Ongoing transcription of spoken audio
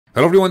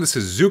Hello everyone, this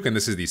is Zooc, and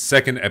this is the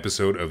second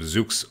episode of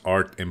Zooc's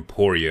Art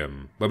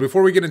Emporium. But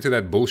before we get into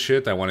that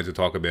bullshit, I wanted to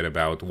talk a bit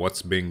about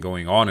what's been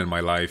going on in my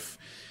life.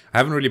 I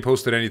haven't really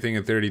posted anything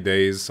in 30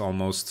 days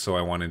almost, so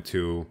I wanted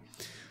to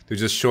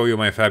just show you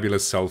my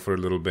fabulous self for a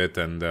little bit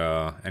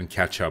and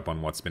catch up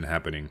on what's been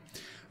happening.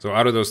 So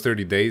out of those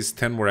 30 days,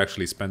 10 were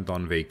actually spent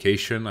on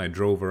vacation. I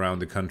drove around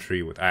the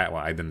country with, well,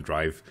 I didn't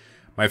drive.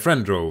 My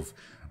friend drove,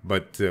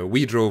 but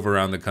we drove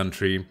around the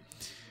country.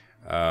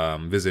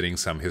 Visiting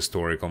some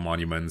historical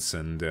monuments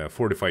and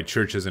fortified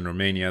churches in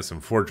Romania, some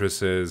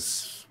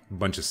fortresses, a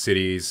bunch of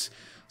cities,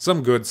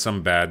 some good,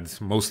 some bad,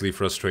 mostly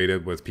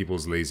frustrated with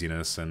people's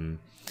laziness and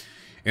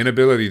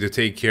inability to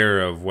take care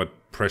of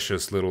what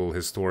precious little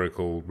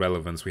historical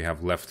relevance we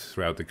have left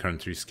throughout the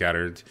country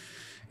scattered.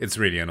 It's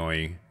really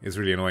annoying. It's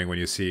really annoying when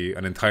you see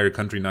an entire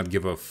country not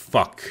give a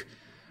fuck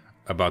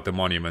about the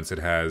monuments it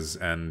has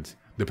and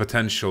the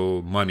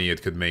potential money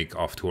it could make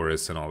off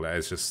tourists and all that.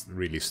 It's just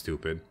really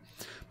stupid.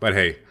 But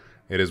hey,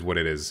 it is what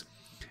it is.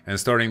 And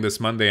starting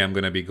this Monday, I'm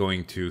going to be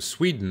going to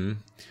Sweden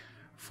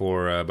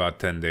for about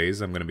 10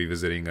 days. I'm going to be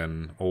visiting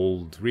an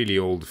really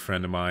old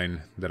friend of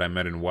mine that I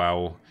met in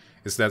WoW.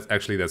 It's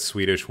actually that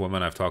Swedish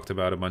woman I've talked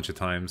about a bunch of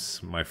times.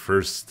 My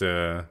first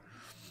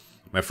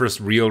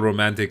real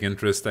romantic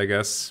interest, I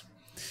guess.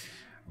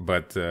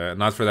 But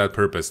not for that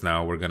purpose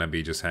now. We're going to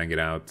be just hanging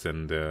out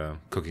and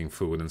cooking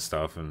food and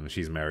stuff. And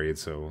she's married,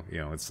 so, you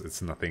know,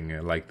 it's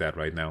nothing like that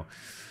right now.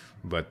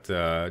 But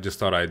just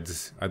thought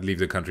I'd leave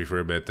the country for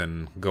a bit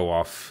and go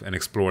off and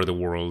explore the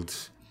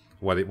world.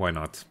 Why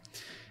not?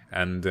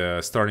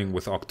 And starting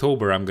with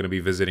October, I'm going to be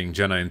visiting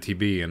Jenna and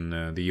TB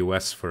in the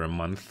US for a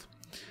month.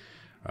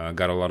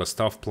 Got a lot of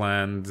stuff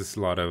planned, a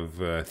lot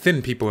of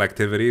thin people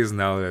activities.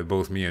 Now that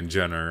both me and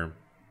Jen are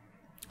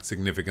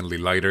significantly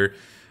lighter,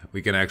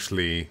 we can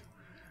actually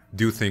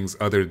do things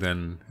other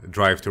than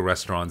drive to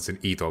restaurants and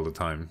eat all the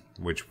time,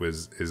 which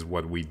is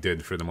what we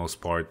did for the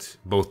most part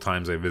both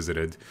times I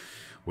visited.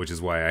 Which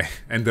is why I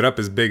ended up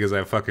as big as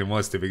I fucking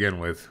was to begin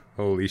with.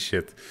 Holy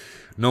shit.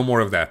 No more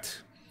of that.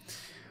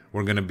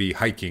 We're going to be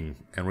hiking,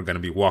 and we're going to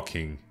be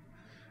walking,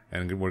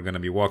 and we're going to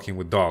be walking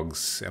with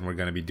dogs, and we're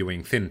going to be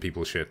doing thin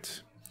people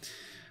shit.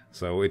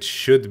 So it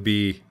should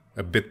be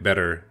a bit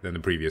better than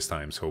the previous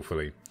times,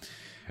 hopefully.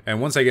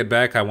 And once I get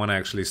back, I want to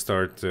actually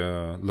start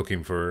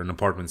looking for an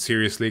apartment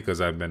seriously,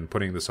 because I've been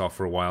putting this off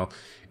for a while.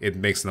 It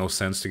makes no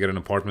sense to get an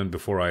apartment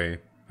before I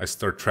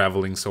start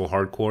traveling so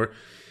hardcore.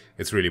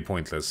 It's really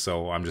pointless,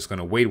 so I'm just going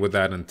to wait with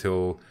that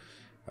until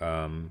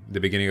the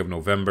beginning of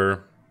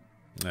November,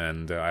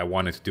 and I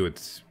wanted to do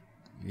it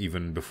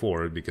even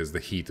before because the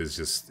heat is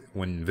just,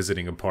 when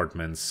visiting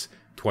apartments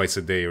twice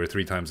a day or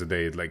 3 times a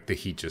day, like the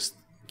heat just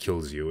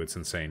kills you. It's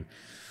insane.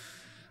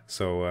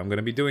 So I'm going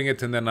to be doing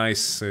it in the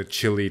nice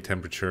chilly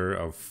temperature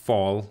of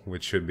fall,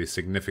 which should be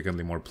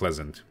significantly more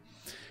pleasant.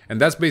 And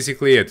that's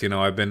basically it. You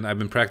know, I've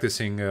been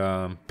practicing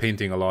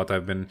painting a lot.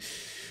 I've been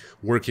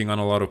working on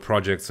a lot of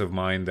projects of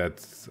mine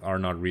that are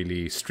not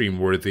really stream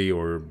worthy,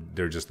 or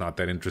they're just not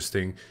that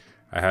interesting.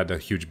 I had a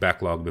huge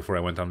backlog before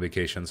I went on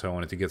vacation, so I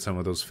wanted to get some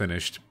of those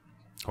finished,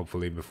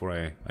 hopefully before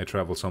I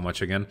travel so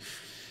much again.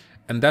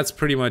 And that's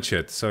pretty much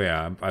it. So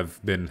yeah, I've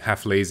been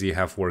half lazy,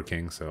 half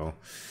working, so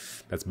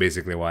that's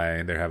basically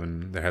why there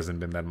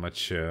hasn't been that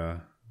much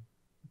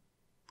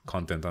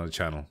content on the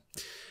channel.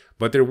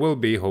 But there will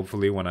be,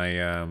 hopefully, when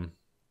I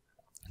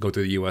go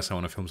to the US. I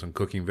want to film some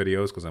cooking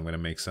videos because I'm going to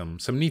make some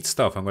neat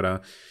stuff. I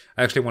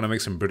actually want to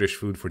make some British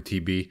food for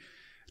TB.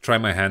 Try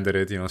my hand at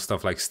it, you know,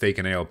 stuff like steak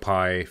and ale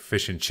pie,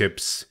 fish and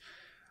chips.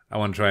 I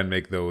want to try and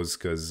make those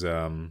because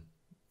I'm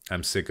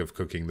sick of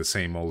cooking the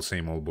same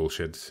old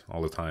bullshit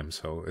all the time.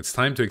 So it's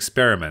time to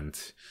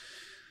experiment,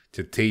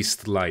 to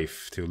taste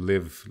life, to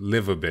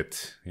live a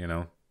bit, you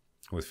know,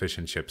 with fish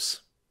and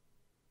chips.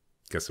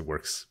 Guess it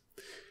works.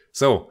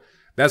 So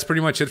that's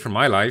pretty much it for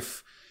my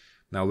life.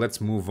 Now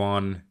let's move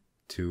on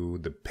to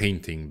the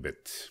painting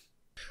bit.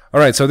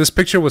 Alright, so this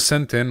picture was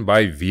sent in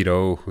by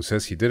Vito, who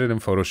says he did it in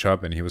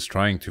Photoshop and he was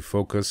trying to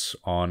focus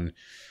on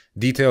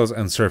details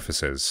and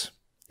surfaces,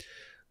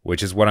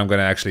 which is what I'm going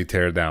to actually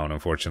tear down,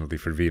 unfortunately,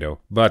 for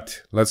Vito.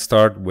 But let's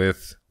start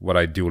with what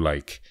I do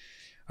like.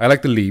 I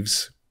like the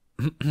leaves.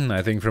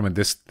 I think from a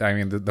distance, I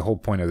mean, the whole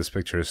point of this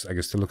picture is, I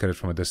guess, to look at it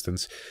from a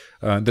distance.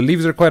 The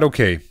leaves are quite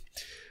okay.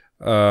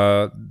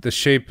 The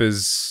shape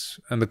is,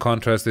 and the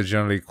contrast is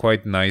generally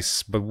quite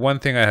nice, but one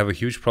thing I have a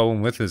huge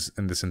problem with is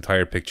in this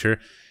entire picture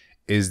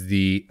is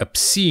the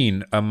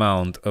obscene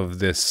amount of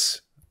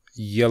this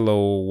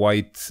yellow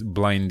white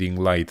blinding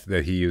light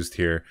that he used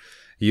here.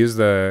 He used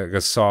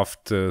a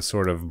soft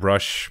sort of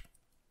brush,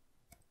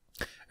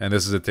 and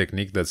this is a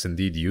technique that's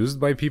indeed used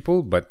by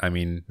people, but I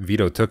mean,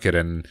 Vito took it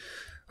and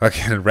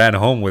fucking ran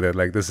home with it.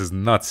 Like, this is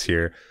nuts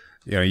here.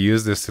 You know, he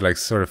used this to like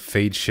sort of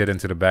fade shit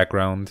into the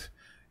background,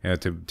 you know,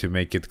 to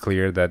make it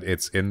clear that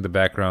it's in the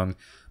background,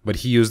 but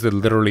he used it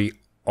literally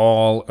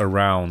all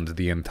around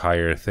the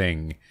entire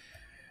thing.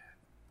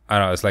 I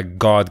don't know, it's like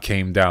God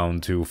came down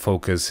to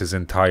focus his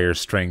entire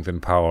strength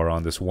and power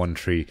on this one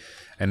tree,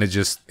 and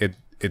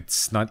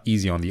it's not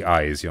easy on the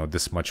eyes, you know,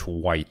 this much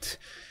white.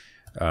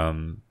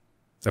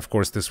 Of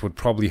course, this would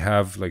probably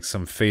have like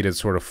some faded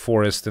sort of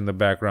forest in the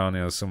background,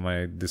 you know, some of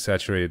my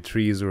desaturated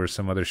trees or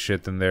some other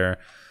shit in there,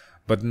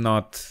 but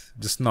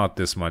just not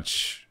this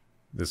much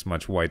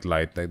white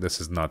light. Like, this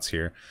is nuts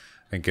here.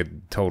 I think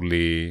it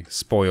totally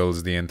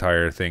spoils the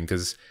entire thing,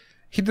 because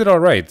he did all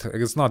right. Like,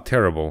 it's not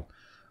terrible,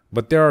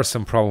 but there are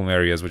some problem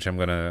areas which I'm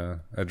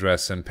gonna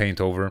address and paint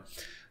over.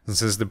 And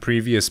since the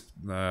previous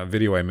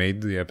video I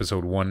made, the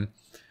episode 1,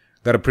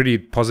 got a pretty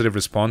positive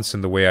response in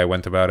the way I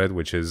went about it,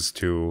 which is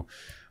to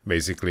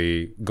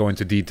basically go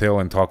into detail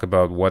and talk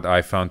about what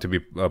I found to be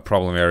a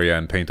problem area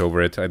and paint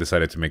over it. I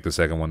decided to make the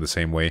second one the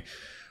same way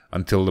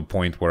until the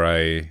point where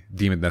I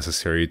deem it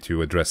necessary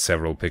to address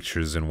several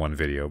pictures in one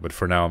video. But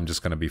for now, I'm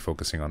just going to be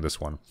focusing on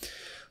this one.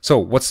 So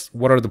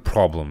what are the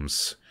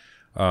problems?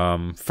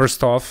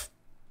 First off,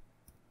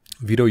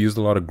 Vito used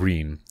a lot of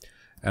green.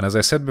 And as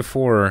I said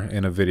before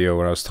in a video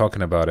where I was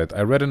talking about it,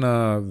 I read in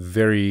a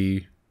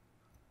very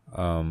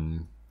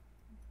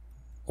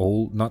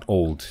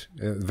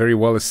very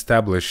well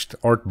established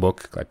art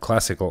book, like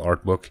classical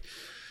art book,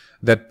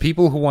 that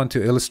people who want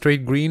to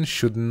illustrate green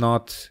should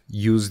not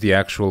use the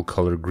actual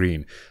color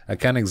green. I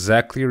can't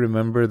exactly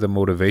remember the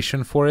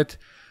motivation for it,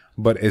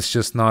 but it's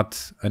just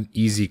not an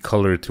easy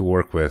color to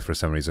work with for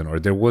some reason, or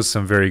there was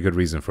some very good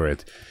reason for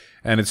it.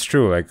 And it's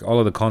true, like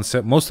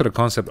most of the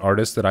concept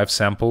artists that I've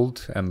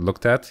sampled and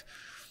looked at,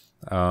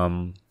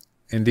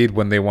 indeed,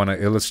 when they want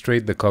to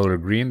illustrate the color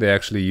green, they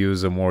actually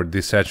use a more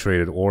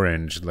desaturated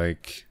orange,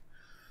 like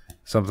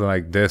something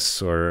like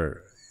this,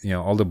 or, you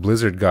know, all the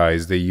Blizzard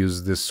guys, they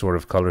use this sort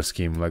of color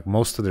scheme. Like,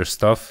 most of their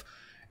stuff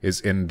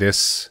is in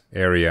this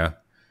area,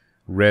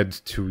 red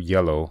to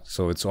yellow,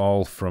 so it's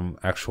all from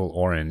actual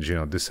orange, you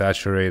know,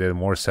 desaturated,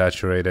 more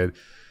saturated.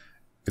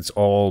 It's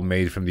all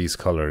made from these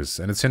colors,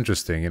 and it's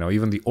interesting, you know,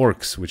 even the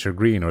orcs, which are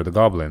green, or the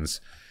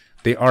goblins,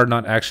 they are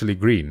not actually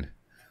green.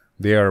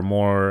 They are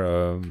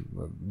more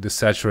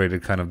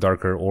desaturated, kind of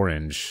darker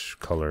orange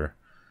color.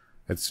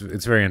 It's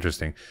very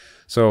interesting.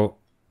 So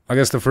I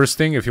guess the first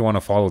thing, if you want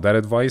to follow that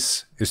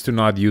advice, is to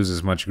not use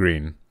as much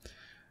green.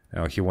 You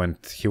know, he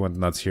went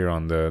nuts here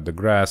on the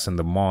grass and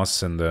the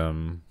moss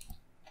and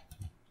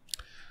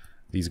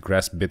these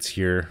grass bits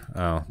here.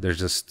 Oh, there's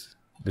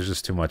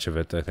just too much of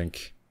it, I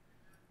think.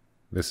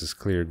 This is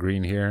clear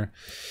green here.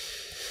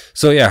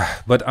 So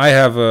yeah, but I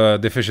have a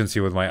deficiency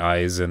with my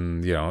eyes,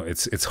 and, you know,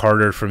 it's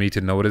harder for me to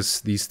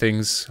notice these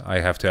things. I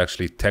have to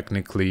actually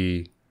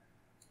technically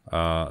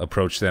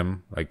approach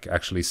them, like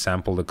actually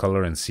sample the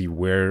color and see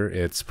where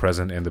it's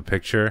present in the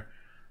picture.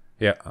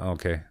 Yeah,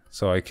 okay.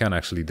 So I can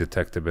actually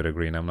detect a bit of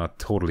green. I'm not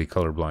totally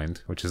colorblind,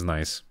 which is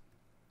nice.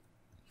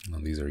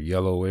 And these are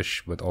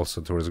yellowish, but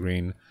also towards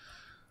green.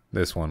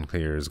 This one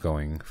here is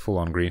going full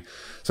on green.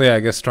 So yeah, I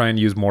guess try and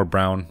use more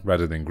brown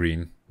rather than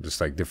green. Just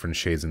like different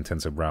shades and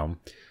tints of brown.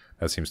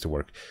 That seems to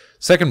work.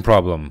 Second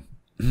problem.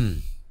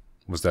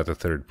 Was that the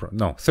third?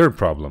 Third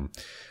problem.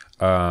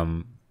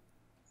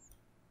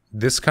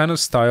 This kind of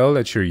style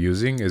that you're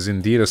using is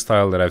indeed a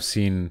style that I've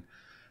seen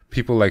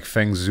people like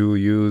Feng Zhu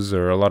use,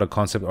 or a lot of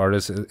concept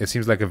artists. It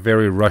seems like a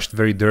very rushed,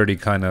 very dirty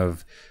kind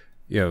of,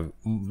 you know,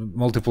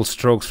 multiple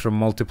strokes from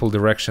multiple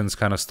directions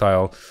kind of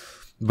style.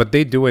 But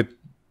they do it.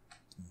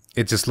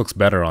 It just looks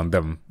better on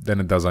them than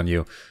it does on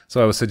you.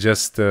 So I would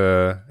suggest,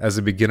 as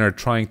a beginner,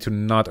 trying to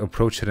not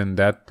approach it in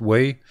that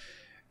way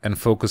and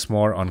focus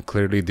more on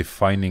clearly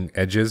defining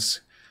edges.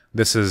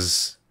 This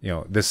is, you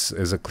know, this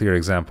is a clear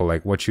example.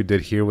 Like what you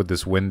did here with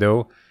this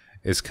window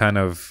is kind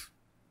of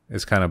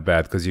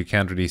bad, because you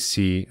can't really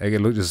see. Like,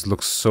 it just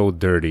looks so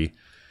dirty.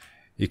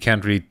 You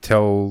can't really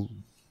tell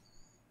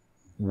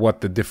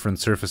what the different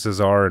surfaces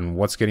are and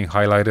what's getting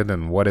highlighted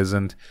and what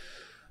isn't.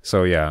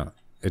 So yeah.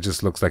 It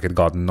just looks like it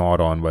got gnawed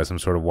on by some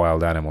sort of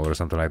wild animal or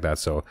something like that.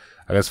 So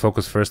I guess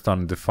focus first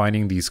on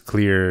defining these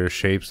clear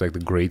shapes, like the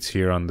grates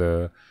here on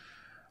the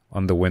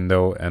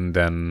window, and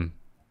then,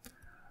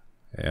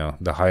 you know,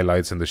 the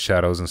highlights and the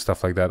shadows and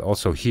stuff like that.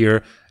 Also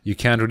here, you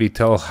can't really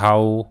tell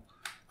how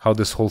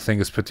this whole thing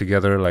is put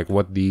together, like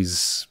what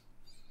these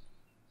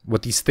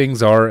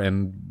things are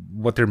and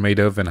what they're made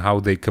of and how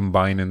they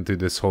combine into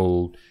this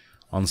whole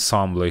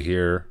ensemble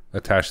here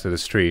attached to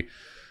this tree.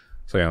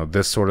 So, you know,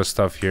 this sort of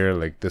stuff here,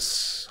 like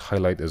this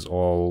highlight is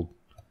all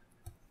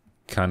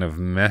kind of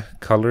meh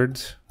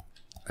colored.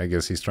 I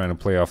guess he's trying to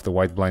play off the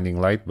white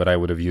blinding light, but I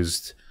would have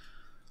used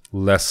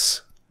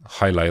less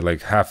highlight,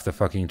 like half the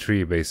fucking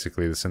tree,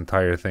 basically. This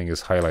entire thing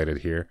is highlighted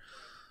here.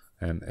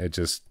 And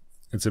it's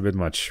a bit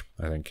much,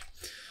 I think.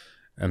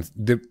 And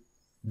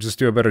just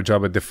do a better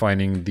job at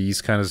defining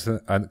these kinds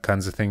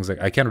of things.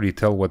 Like, I can't really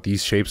tell what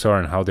these shapes are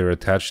and how they're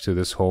attached to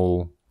this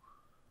whole...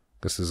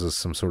 This is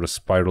some sort of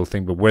spiral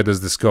thing, but where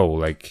does this go?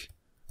 Like,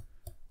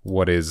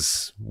 what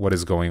is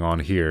going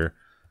on here?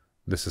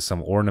 This is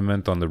some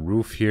ornament on the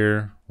roof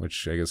here,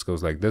 which I guess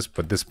goes like this,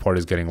 but this part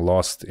is getting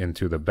lost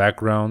into the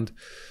background.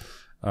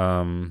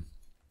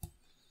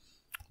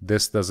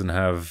 This doesn't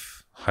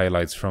have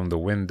highlights from the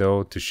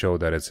window to show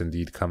that it's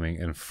indeed coming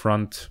in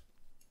front.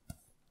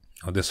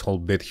 This whole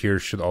bit here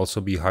should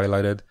also be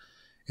highlighted.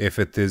 If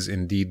it is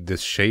indeed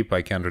this shape,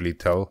 I can't really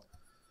tell.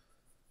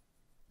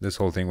 this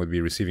whole thing would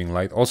be receiving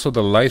light. Also,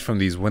 the light from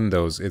these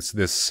windows, it's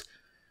this,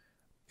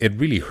 it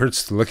really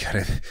hurts to look at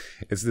it.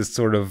 It's this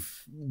sort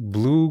of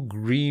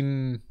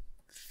blue-green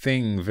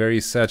thing, very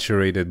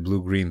saturated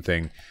blue-green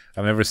thing.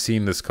 I've never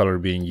seen this color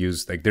being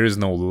used. Like, there is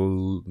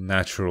no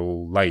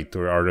natural light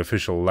or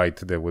artificial light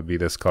that would be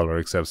this color,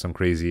 except some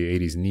crazy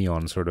 80s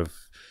neon sort of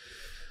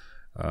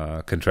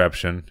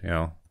contraption, you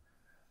know.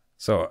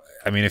 So,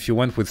 I mean, if you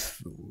went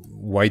with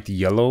white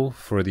yellow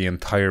for the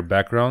entire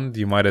background,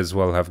 you might as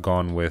well have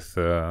gone with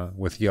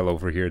yellow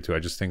over here too. I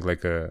just think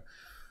like a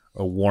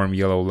warm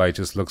yellow light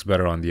just looks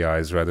better on the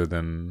eyes rather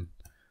than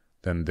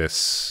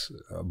this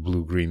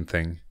blue-green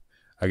thing.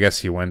 I guess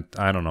he went,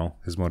 I don't know,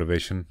 his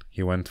motivation.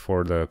 He went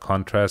for the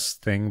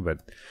contrast thing,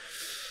 but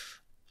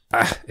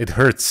it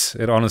hurts.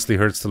 It honestly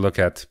hurts to look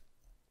at.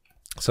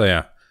 So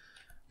yeah,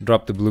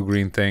 drop the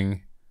blue-green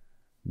thing.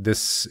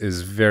 This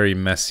is very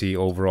messy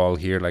overall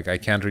here. Like, I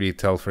can't really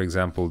tell, for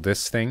example,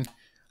 this thing,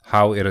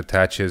 how it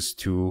attaches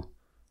to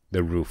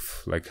the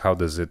roof. Like, how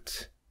does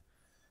it,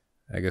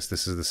 I guess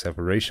this is the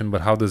separation,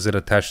 but how does it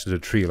attach to the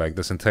tree? Like,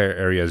 this entire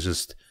area is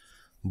just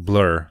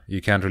blur.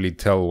 You can't really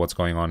tell what's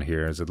going on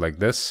here. Is it like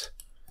this?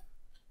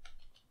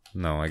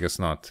 No, I guess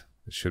not.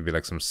 It should be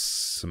like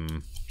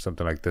something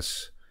like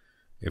this,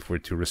 if we're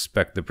to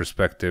respect the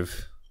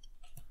perspective.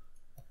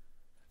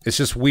 It's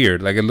just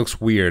weird. Like, it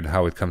looks weird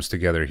how it comes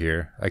together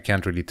here. I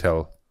can't really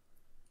tell.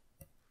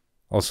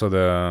 Also,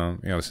 the,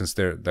 you know, since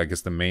there, I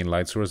guess the main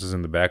light source is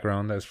in the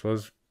background, I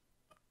suppose.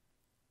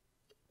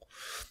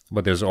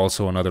 But there's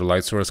also another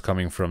light source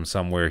coming from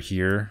somewhere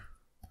here.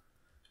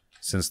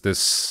 Since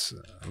this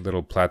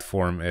little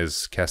platform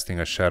is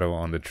casting a shadow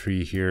on the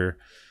tree here,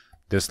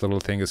 this little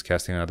thing is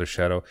casting another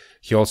shadow.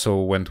 He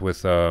also went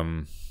with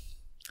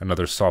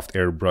another soft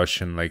air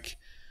brush and like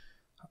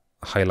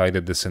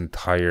highlighted this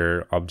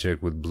entire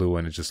object with blue,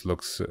 and it just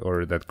looks,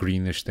 or that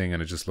greenish thing,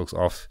 and it just looks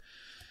off.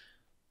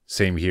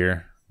 Same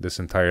here, this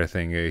entire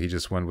thing, he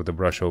just went with the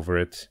brush over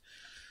it.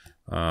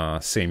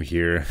 Same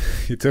here.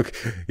 he took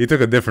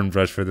a different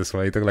brush for this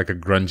one. He took like a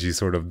grungy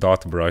sort of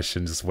dot brush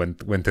and just went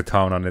to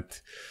town on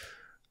it.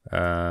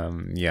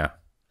 Yeah.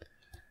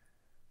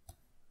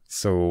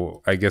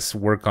 So I guess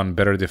work on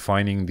better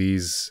defining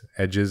these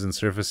edges and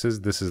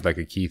surfaces. This is like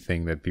a key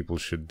thing that people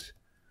should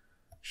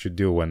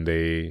do when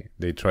they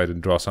try to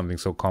draw something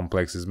so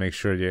complex, is make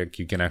sure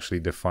you can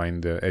actually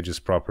define the edges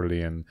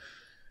properly and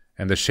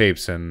the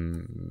shapes,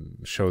 and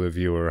show the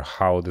viewer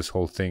how this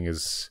whole thing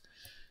is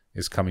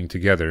coming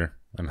together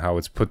and how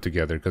it's put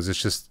together. Because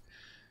it's just,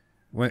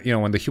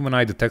 when the human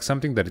eye detects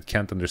something that it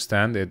can't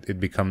understand, it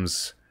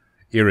becomes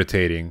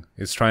irritating.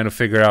 It's trying to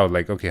figure out,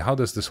 like, okay, how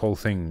does this whole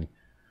thing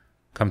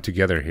come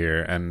together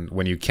here? And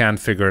when you can't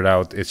figure it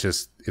out,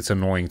 it's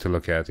annoying to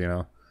look at, you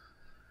know.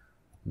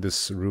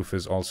 This roof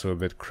is also a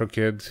bit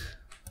crooked.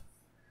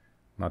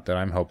 Not that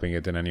I'm helping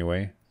it in any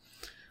way.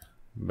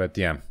 But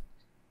yeah.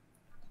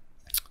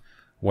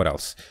 What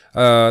else?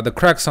 The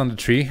cracks on the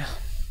tree,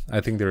 I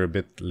think they're a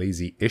bit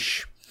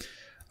lazy-ish.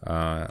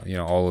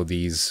 All of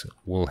these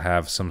will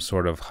have some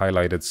sort of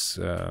highlighted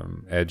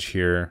edge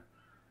here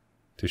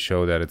to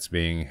show that it's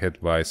being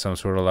hit by some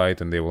sort of light,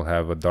 and they will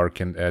have a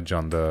darkened edge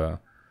on the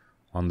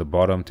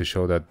bottom to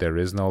show that there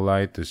is no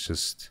light. It's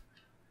just,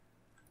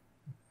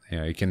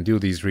 you can do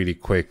these really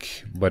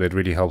quick, but it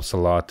really helps a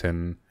lot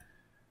in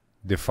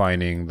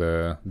defining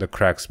the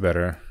cracks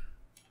better.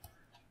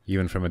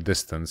 Even from a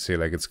distance, see,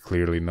 like, it's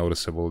clearly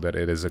noticeable that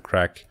it is a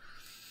crack.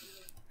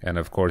 And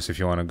of course, if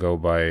you want to go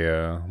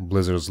by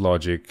Blizzard's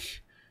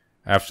logic,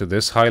 after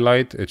this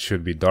highlight, it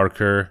should be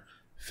darker,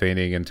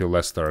 fading into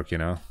less dark,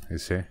 you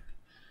see?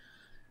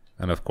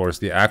 And of course,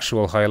 the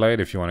actual highlight,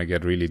 if you want to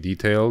get really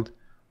detailed,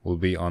 will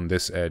be on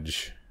this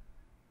edge.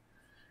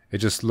 It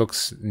just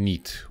looks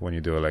neat when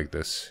you do it like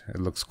this.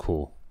 It looks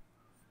cool.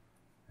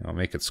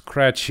 Make it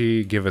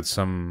scratchy, give it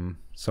some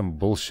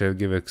bullshit,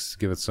 give it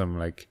some,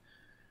 like,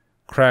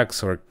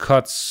 cracks or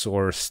cuts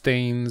or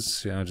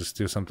stains, just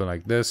do something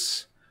like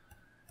this.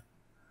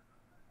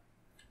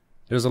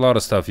 There's a lot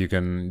of stuff you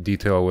can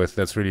detail with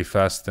that's really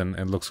fast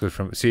and looks good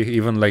from, see,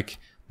 even like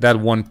that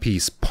one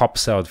piece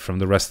pops out from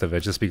the rest of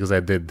it just because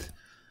I did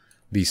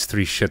these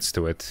 3 shits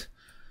to it.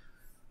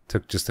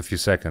 Took just a few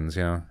seconds,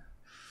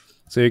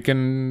 So you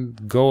can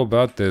go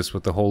about this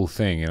with the whole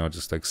thing,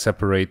 just like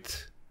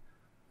separate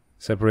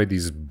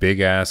these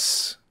big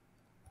ass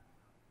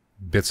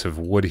bits of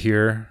wood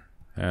here.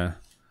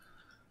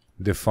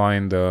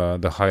 Define the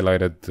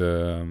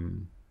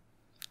highlighted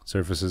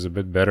surfaces a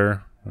bit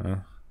better,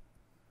 and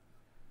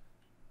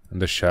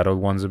the shadowed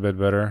ones a bit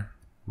better.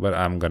 But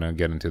I'm gonna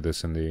get into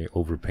this in the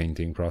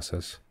overpainting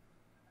process.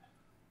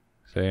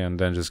 Okay, and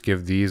then just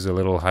give these a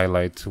little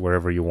highlight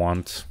wherever you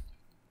want.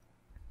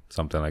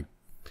 Something like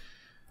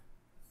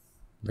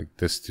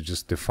this to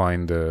just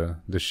define the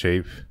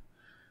shape.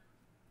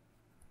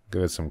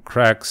 Give it some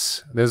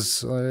cracks.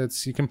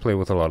 You can play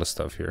with a lot of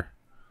stuff here.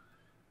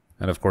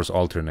 And of course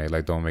alternate,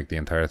 like don't make the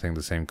entire thing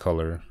the same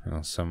color.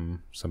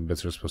 Some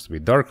bits are supposed to be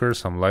darker,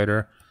 some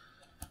lighter.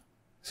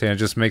 So it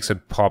just makes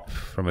it pop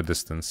from a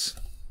distance.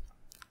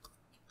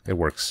 It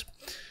works.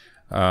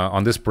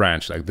 on this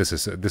branch, like this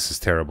is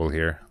terrible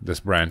here. This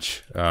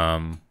branch,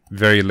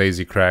 very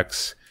lazy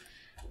cracks,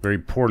 very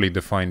poorly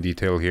defined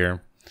detail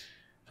here.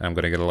 I'm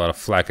gonna get a lot of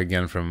flack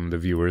again from the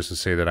viewers to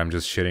say that I'm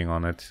just shitting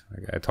on it.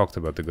 I talked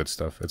about the good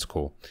stuff. It's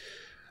cool.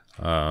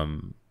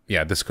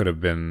 Yeah, this could have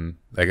been.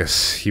 I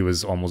guess he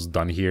was almost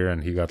done here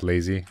and he got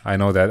lazy. I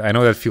know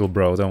that feel,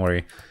 bro. Don't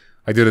worry.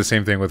 I do the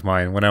same thing with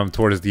mine. When I'm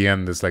towards the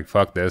end, it's like,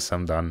 fuck this,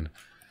 I'm done.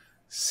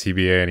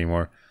 CBA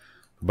anymore.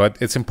 But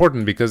it's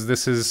important because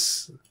this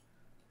is,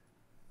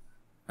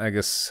 I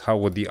guess, how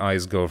would the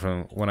eyes go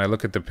from when I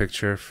look at the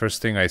picture.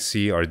 First thing I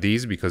see are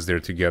these because they're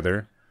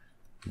together.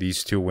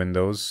 These two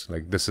windows,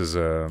 like this is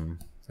a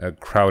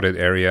crowded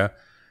area,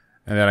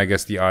 and then I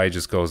guess the eye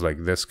just goes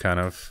like this, kind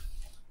of,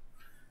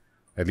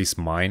 at least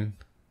mine,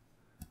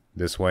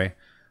 this way.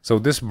 So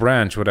this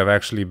branch would have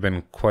actually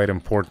been quite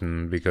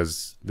important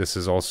because this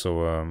is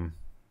also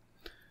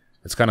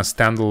it's kind of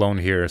standalone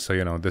here. So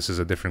you know, this is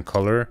a different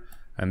color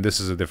and this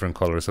is a different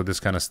color, so this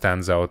kind of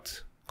stands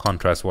out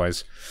contrast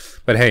wise.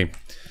 But hey,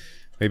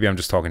 maybe I'm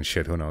just talking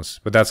shit, who knows.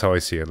 But that's how I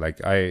see it. Like,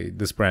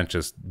 this branch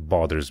just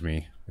bothers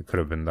me. It could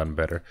have been done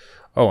better.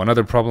 Oh,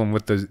 another problem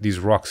with these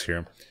rocks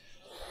here.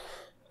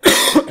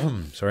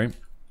 Sorry.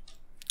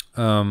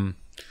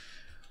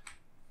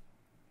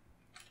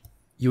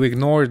 You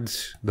ignored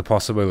the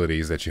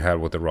possibilities that you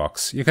had with the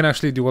rocks. You can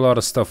actually do a lot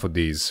of stuff with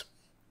these.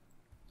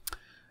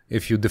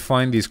 If you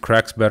define these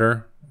cracks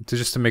better,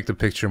 just to make the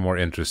picture more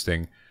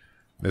interesting.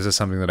 This is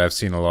something that I've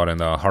seen a lot in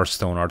the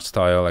Hearthstone art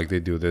style. Like, they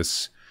do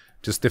this.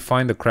 Just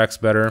define the cracks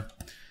better.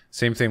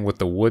 Same thing with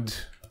the wood.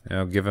 You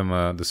know, give him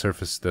the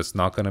surface that's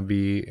not going to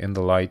be in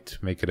the light.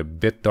 Make it a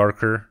bit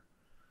darker.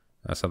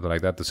 Something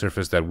like that. The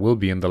surface that will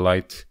be in the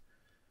light.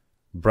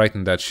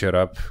 Brighten that shit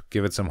up.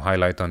 Give it some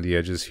highlight on the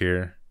edges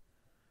here.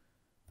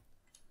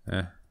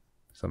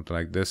 Something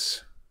like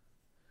this.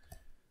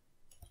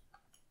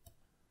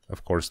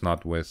 Of course,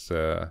 not with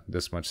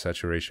this much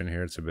saturation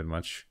here. It's a bit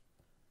much.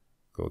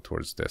 Go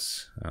towards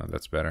this.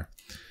 That's better.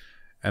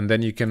 And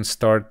then you can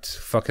start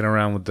fucking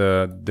around with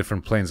the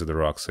different planes of the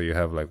rock. So you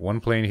have like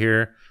one plane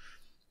here,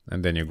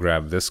 and then you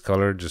grab this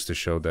color just to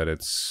show that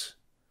it's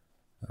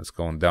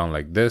going down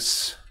like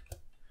this.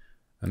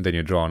 And then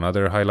you draw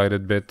another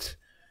highlighted bit,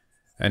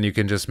 and you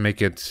can just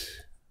make it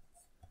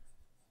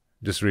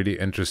just really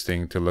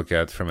interesting to look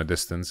at from a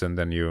distance. And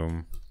then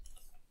you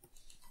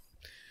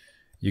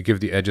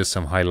give the edges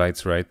some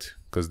highlights, right?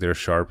 Because they're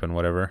sharp and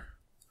whatever.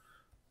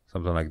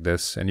 Something like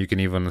this. And you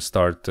can even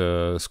start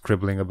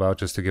scribbling about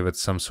just to give it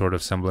some sort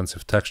of semblance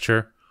of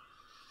texture.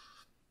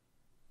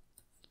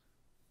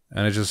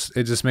 And it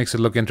just makes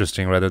it look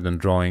interesting rather than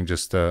drawing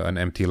just an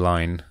empty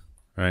line,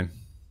 right?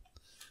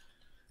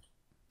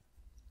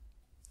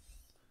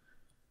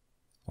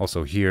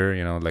 Also here,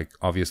 you know, like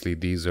obviously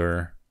these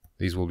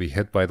will be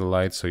hit by the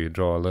light, so you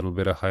draw a little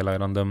bit of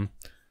highlight on them.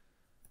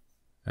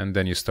 And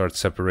then you start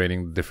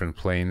separating the different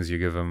planes. You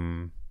give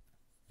them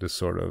this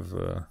sort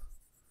of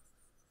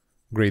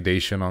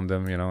gradation on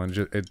them, you know, and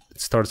it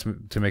starts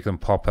to make them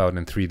pop out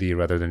in 3D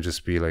rather than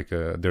just be like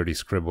a dirty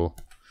scribble.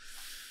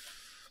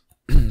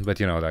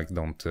 But you know, like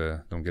don't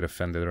get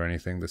offended or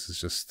anything. This is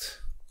just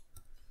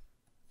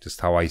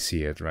how I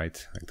see it,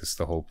 right? Like, this is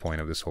the whole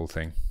point of this whole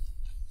thing.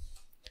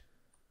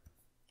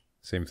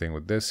 Same thing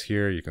with this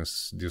here. You can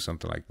do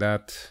something like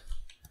that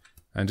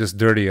and just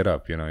dirty it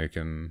up, you know.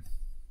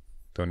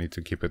 Don't need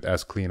to keep it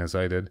as clean as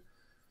I did.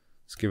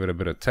 Let's give it a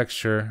bit of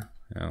texture.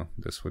 You know,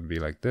 this would be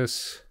like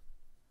this.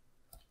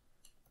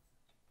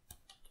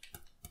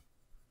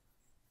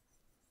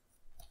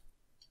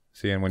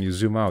 See, and when you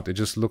zoom out, it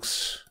just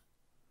looks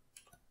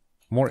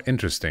more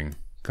interesting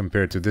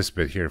compared to this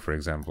bit here, for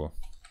example.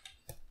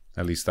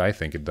 At least I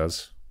think it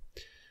does.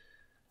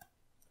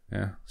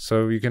 Yeah,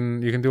 so you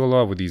can do a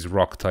lot with these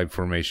rock type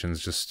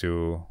formations just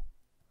to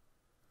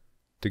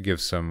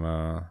give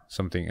some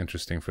something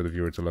interesting for the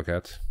viewer to look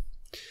at.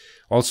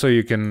 Also,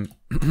 you can,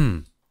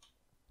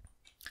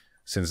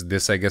 since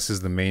this I guess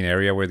is the main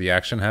area where the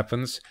action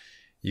happens,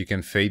 you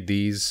can fade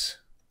these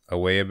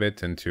away a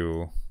bit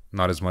into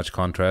not as much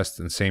contrast.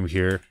 And same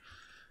here,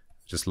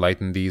 just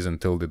lighten these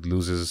until it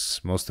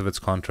loses most of its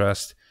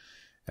contrast.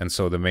 And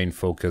so the main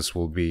focus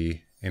will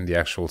be in the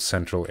actual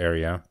central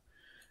area.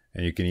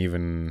 And you can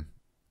even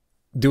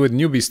do it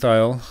newbie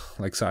style,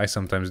 like I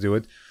sometimes do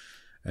it,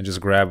 and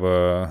just grab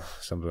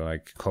something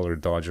like color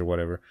dodge or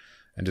whatever,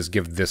 and just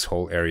give this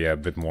whole area a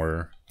bit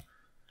more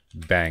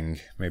bang.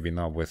 Maybe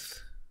not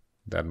with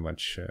that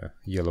much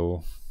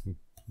yellow,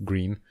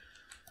 green,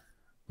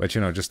 but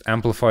you know, just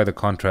amplify the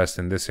contrast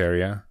in this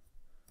area.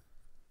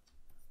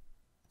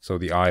 So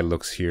the eye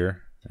looks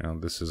here. You know,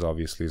 this is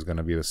obviously going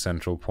to be the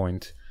central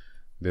point.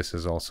 This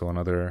is also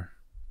another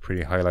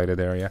pretty highlighted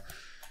area,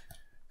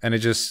 and it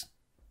just,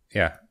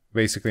 yeah,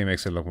 basically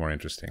makes it look more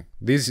interesting.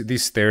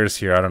 These stairs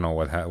here, I don't know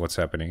what's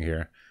happening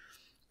here.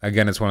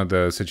 Again, it's one of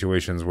the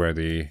situations where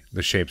the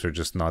shapes are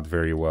just not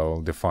very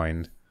well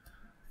defined.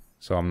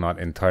 So I'm not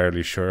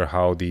entirely sure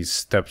how these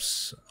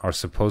steps are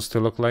supposed to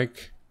look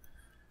like.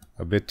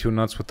 A bit too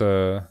nuts with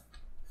the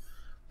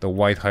the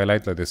white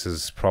highlight, like this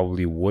is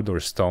probably wood or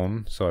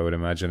stone, so I would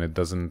imagine it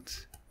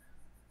doesn't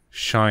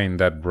shine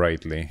that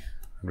brightly,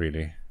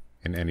 really,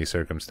 in any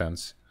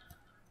circumstance.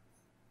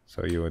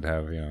 So you would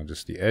have, you know,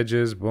 just the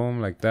edges, boom,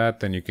 like that.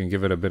 Then you can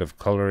give it a bit of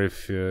color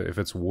if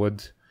it's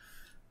wood.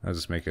 I'll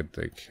just make it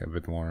like a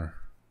bit more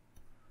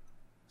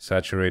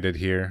saturated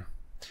here.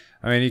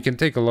 I mean, you can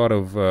take a lot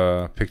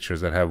of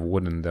pictures that have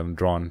wood in them,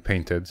 drawn,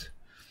 painted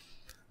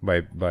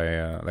by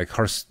like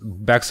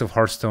backs of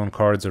Hearthstone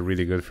cards are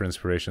really good for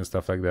inspiration,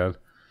 stuff like that.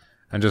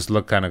 And just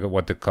look kind of at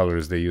what the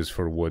colors they use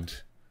for wood,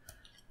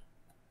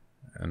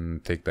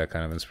 and take that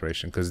kind of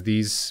inspiration. Because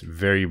these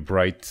very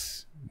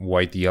bright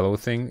white yellow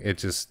thing,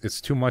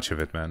 it's too much of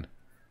it, man.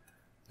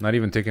 Not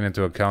even taking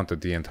into account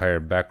that the entire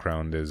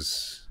background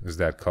is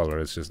that color.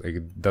 It's just like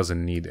it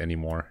doesn't need any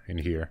more in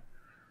here.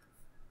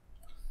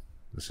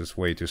 It's just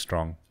way too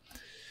strong.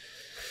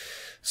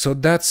 So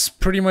that's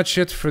pretty much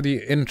it for the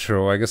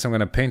intro. I guess I'm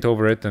gonna paint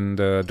over it and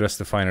address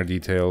the finer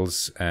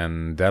details,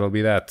 and that'll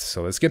be that.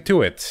 So let's get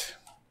to it.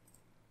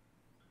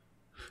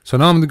 So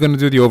now I'm gonna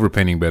do the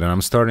overpainting bit, and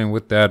I'm starting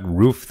with that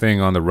roof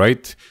thing on the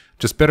right.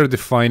 Just better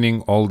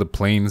defining all the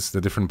planes,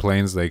 the different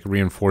planes, like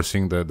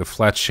reinforcing the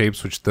flat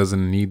shapes, which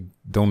don't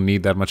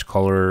need that much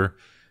color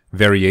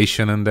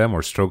variation in them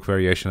or stroke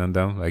variation in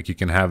them. Like you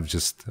can have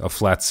just a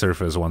flat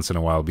surface once in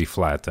a while be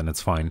flat, and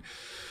it's fine.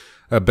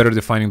 Better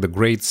defining the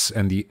grates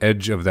and the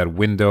edge of that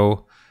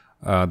window,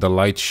 the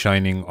light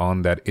shining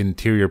on that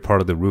interior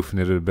part of the roof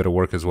needed a bit of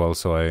work as well,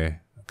 so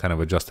I kind of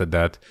adjusted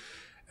that.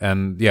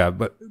 And yeah,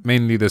 but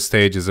mainly the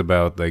stage is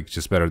about like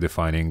just better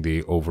defining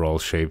the overall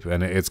shape,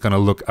 and it's gonna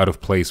look out of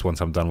place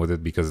once I'm done with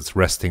it because it's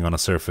resting on a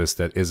surface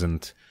that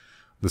isn't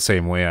the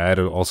same way. I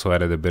also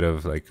added a bit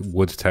of like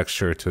wood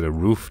texture to the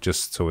roof,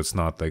 just so it's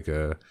not like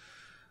a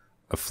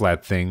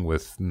flat thing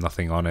with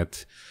nothing on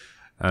it.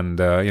 And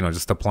you know,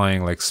 just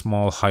applying like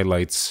small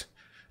highlights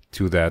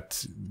to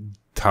that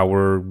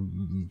tower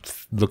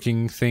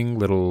looking thing,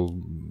 little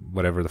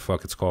whatever the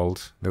fuck it's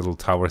called, little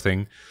tower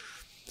thing,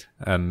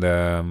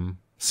 and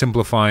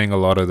simplifying a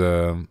lot of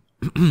the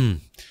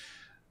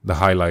the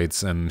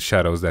highlights and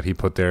shadows that he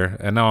put there.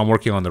 And now I'm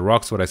working on the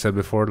rocks, what I said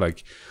before,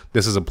 like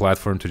this is a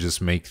platform to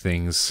just make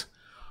things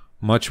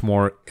much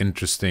more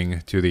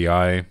interesting to the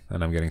eye.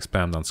 And I'm getting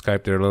spammed on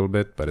Skype there a little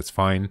bit, but it's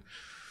fine.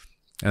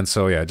 And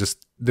so yeah,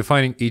 just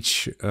defining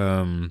each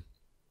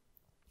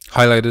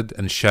highlighted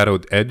and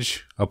shadowed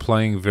edge,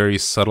 applying very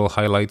subtle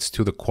highlights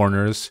to the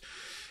corners,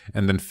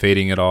 and then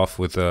fading it off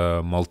with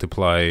a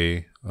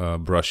multiply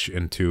brush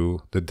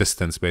into the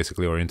distance,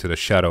 basically, or into the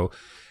shadow,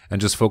 and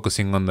just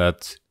focusing on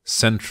that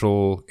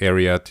central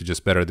area to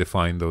just better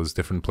define those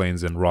different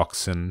planes and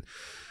rocks and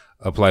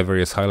apply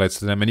various highlights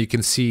to them. And you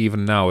can see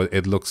even now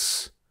it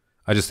looks,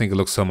 I just think it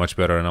looks so much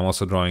better. And I'm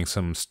also drawing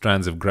some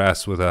strands of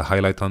grass with a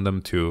highlight on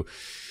them to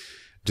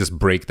just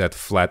break that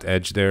flat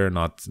edge there,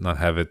 not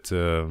have it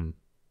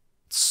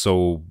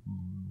so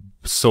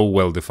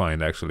well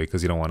defined, actually,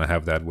 because you don't want to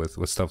have that with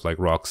stuff like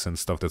rocks and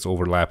stuff that's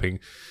overlapping.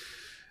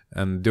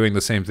 And doing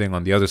the same thing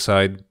on the other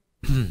side,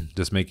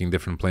 just making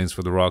different planes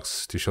for the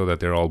rocks to show that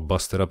they're all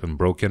busted up and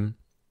broken.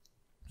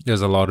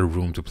 There's a lot of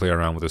room to play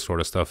around with this sort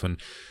of stuff and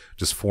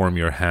just form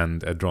your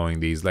hand at drawing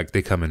these. Like,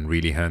 they come in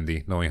really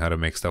handy, knowing how to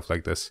make stuff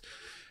like this.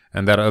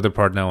 And that other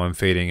part now I'm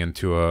fading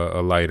into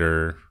a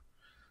lighter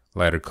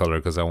color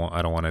because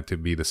I don't want it to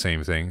be the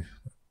same thing.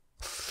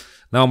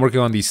 Now I'm working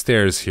on these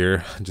stairs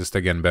here, just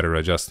again better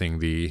adjusting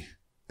the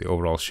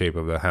overall shape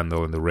of the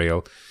handle and the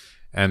rail,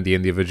 and the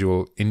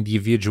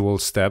individual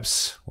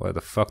steps. Where the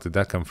fuck did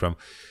that come from?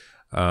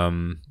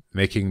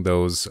 Making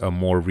those a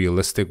more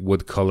realistic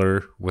wood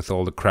color with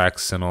all the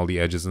cracks and all the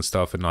edges and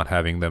stuff, and not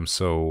having them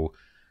so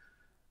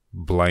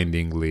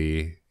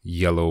blindingly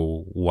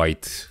yellow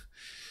white.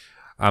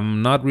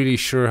 I'm not really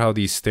sure how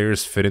these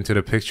stairs fit into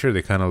the picture.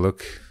 They kind of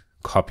look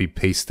copy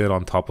pasted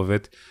on top of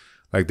it.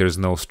 Like there's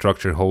no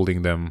structure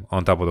holding them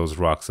on top of those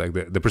rocks. Like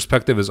the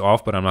perspective is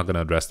off, but I'm not going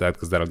to address that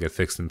because that'll get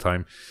fixed in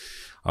time,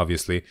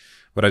 obviously.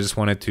 But I just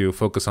wanted to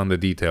focus on the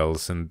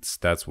details, and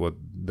that's what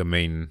the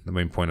main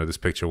point of this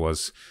picture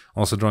was.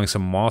 Also drawing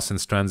some moss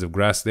and strands of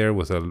grass there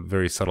with a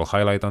very subtle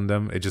highlight on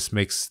them. It just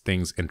makes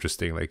things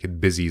interesting. Like it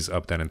busies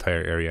up that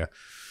entire area.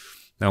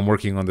 Now I'm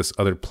working on this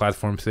other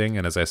platform thing,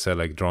 and as I said,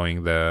 like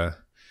drawing the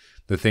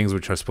things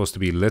which are supposed to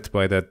be lit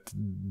by that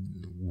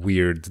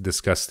weird,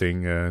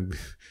 disgusting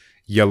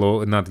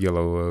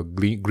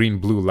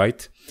green-blue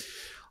light.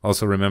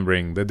 Also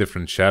remembering the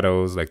different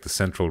shadows, like the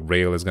central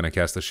rail is going to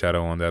cast a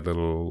shadow on that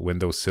little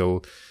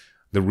windowsill.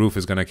 The roof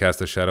is going to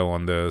cast a shadow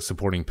on the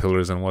supporting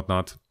pillars and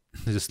whatnot.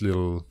 Just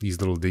these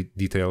little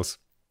details.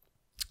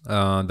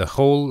 The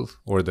hole,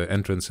 or the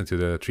entrance into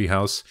the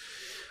treehouse,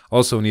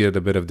 also needed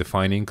a bit of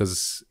defining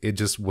because it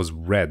just was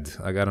red.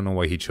 Like, I don't know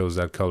why he chose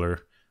that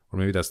color. Or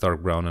maybe that's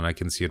dark brown and I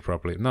can see it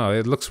properly. No,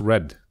 it looks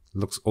red. It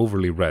looks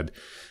overly red.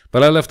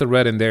 But I left the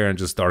red in there and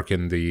just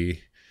darkened the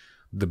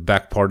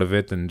back part of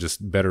it and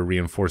just better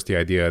reinforce the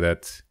idea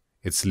that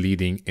it's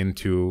leading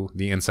into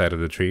the inside of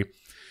the tree.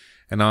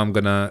 And now I'm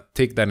gonna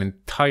take that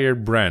entire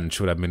branch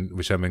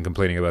which I've been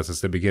complaining about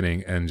since the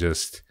beginning and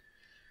just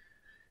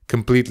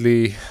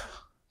completely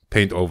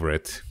paint over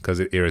it because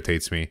it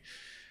irritates me.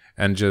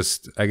 And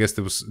just, I guess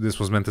this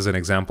was meant as an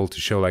example to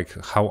show like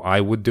how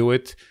I would do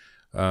it.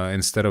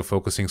 Instead of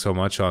focusing so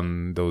much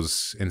on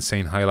those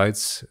insane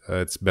highlights,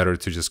 it's better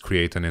to just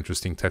create an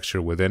interesting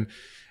texture within.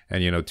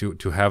 And, you know,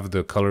 to have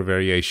the color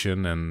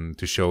variation and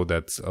to show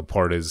that a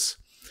part is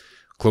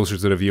closer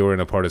to the viewer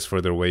and a part is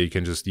further away, you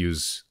can just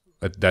use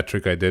that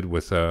trick I did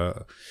with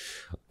a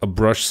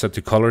brush set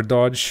to color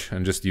dodge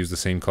and just use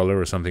the same color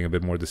or something a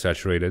bit more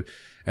desaturated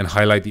and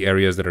highlight the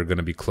areas that are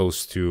going to be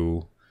close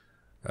to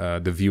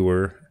the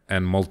viewer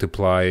and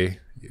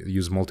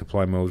use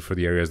multiply mode for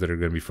the areas that are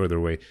going to be further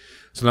away.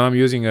 So now I'm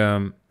using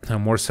a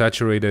more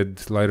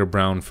saturated, lighter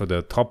brown for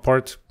the top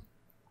part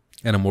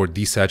and a more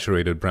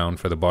desaturated brown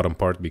for the bottom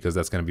part, because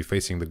that's going to be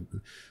facing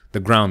the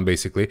ground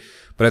basically.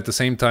 But at the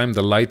same time,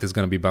 the light is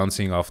going to be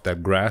bouncing off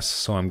that grass,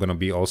 so I'm going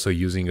to be also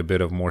using a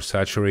bit of more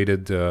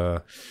saturated,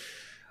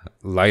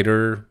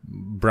 lighter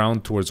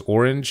brown towards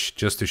orange,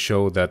 just to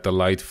show that the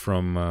light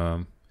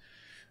from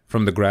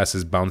the grass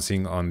is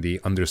bouncing on the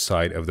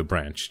underside of the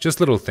branch. Just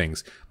little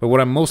things. But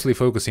what I'm mostly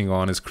focusing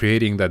on is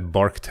creating that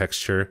bark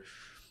texture,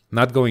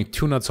 not going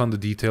too nuts on the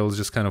details,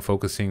 just kind of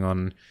focusing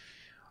on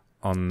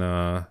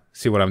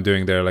see what I'm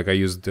doing there. Like I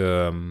used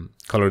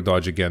color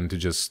dodge again to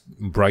just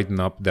brighten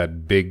up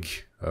that big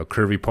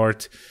curvy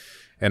part.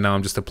 And now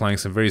I'm just applying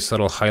some very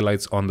subtle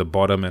highlights on the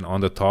bottom and on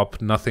the top.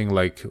 Nothing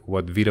like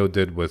what Vito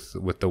did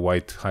with the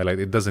white highlight.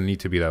 It doesn't need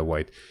to be that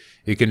white.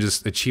 You can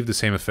just achieve the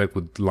same effect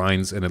with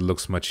lines and it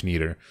looks much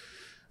neater.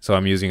 So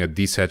I'm using a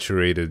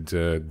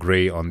desaturated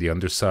gray on the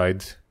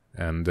underside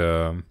and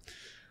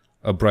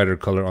a brighter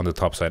color on the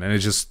top side. And it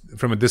just,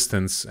 from a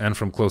distance and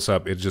from close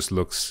up, it just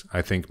looks,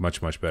 I think, much,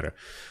 much better.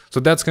 So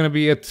that's going to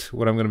be it,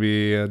 what I'm going to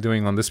be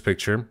doing on this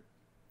picture.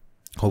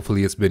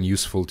 Hopefully it's been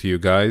useful to you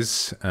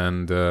guys.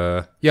 And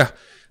yeah,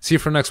 see you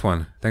for the next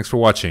one. Thanks for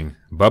watching.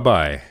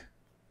 Bye-bye.